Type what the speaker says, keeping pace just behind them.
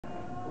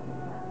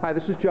Hi,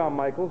 this is John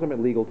Michaels. I'm at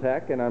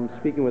LegalTech, and I'm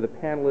speaking with the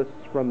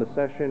panelists from the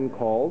session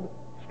called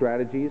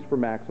Strategies for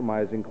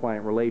Maximizing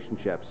Client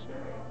Relationships.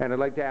 And I'd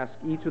like to ask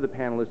each of the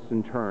panelists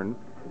in turn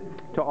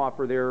to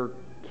offer their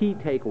key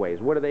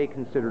takeaways. What do they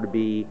consider to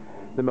be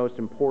the most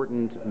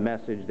important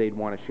message they'd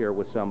want to share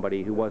with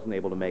somebody who wasn't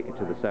able to make it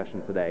to the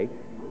session today?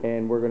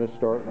 And we're going to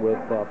start with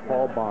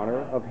Paul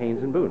Bonner of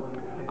Haynes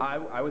Boone.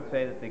 I would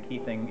say that the key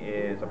thing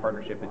is a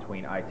partnership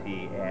between IT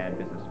and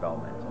business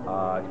development.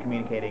 It's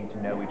communicating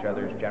to know each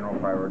other's general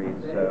priorities.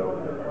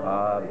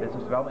 So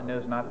business development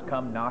knows not to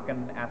come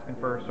knocking, asking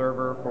for a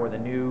server for the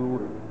new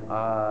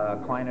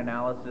client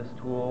analysis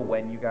tool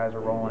when you guys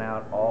are rolling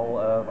out all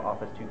of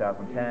Office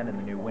 2010 and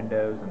the new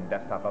Windows and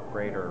desktop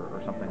upgrade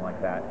or something like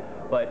that.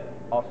 But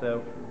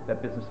also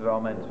that business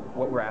development,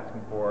 what we're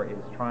asking for is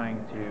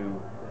trying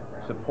to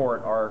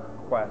support our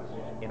quest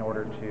in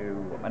order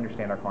to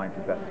understand our clients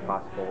as best as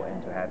possible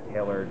and to have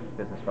tailored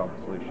business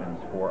development solutions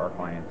for our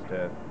clients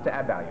to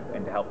add value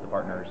and to help the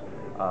partners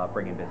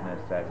bring in business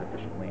as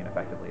efficiently and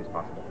effectively as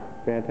possible.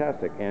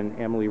 Fantastic. And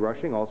Emily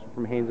Rushing, also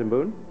from Haynes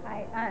Boone.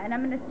 Hi, and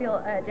I'm going to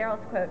steal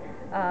Darryl's quote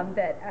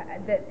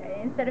that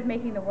instead of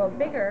making the world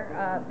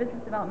bigger,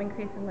 business development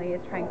increasingly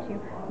is trying to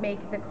make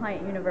the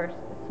client universe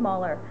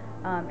smaller.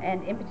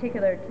 And in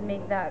particular to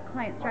make that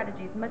client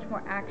strategies much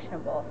more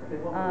actionable,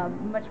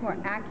 much more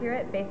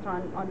accurate based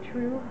on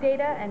true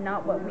data and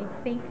not what we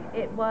think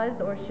it was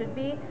or should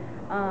be.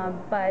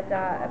 But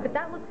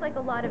that looks like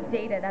a lot of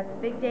data. That's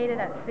big data,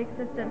 that's big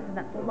systems, and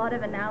that's a lot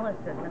of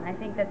analysis. And I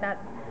think that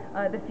that's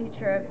the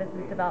future of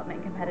business development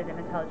and competitive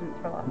intelligence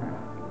for law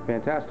firms.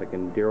 Fantastic.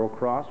 And Darryl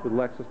Cross with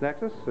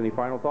LexisNexis, any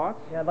final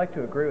thoughts? Yeah, I'd like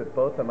to agree with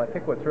both of them. I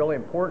think what's really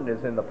important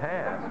is in the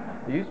past,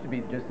 there used to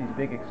be just these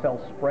big Excel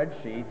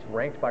spreadsheets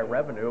ranked by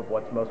revenue of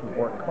what's most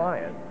important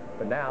client.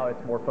 But now it's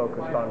more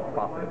focused on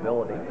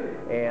profitability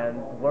and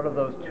what are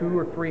those 200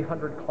 or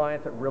 300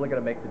 clients that are really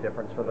going to make the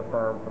difference for the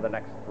firm for the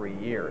next 3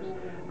 years.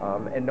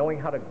 And knowing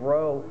how to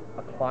grow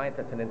a client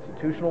that's an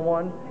institutional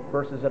one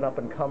versus an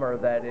up-and-comer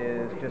that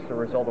is just a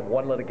result of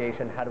one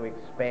litigation, how to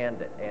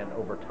expand it and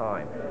over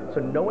time.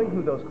 So knowing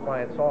who those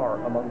clients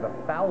are among the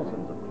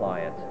thousands of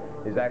clients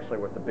is actually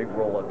what the big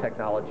role of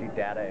technology,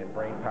 data, and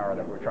brain power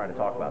that we're trying to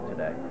talk about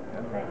today.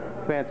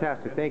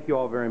 Fantastic. Thank you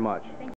all very much.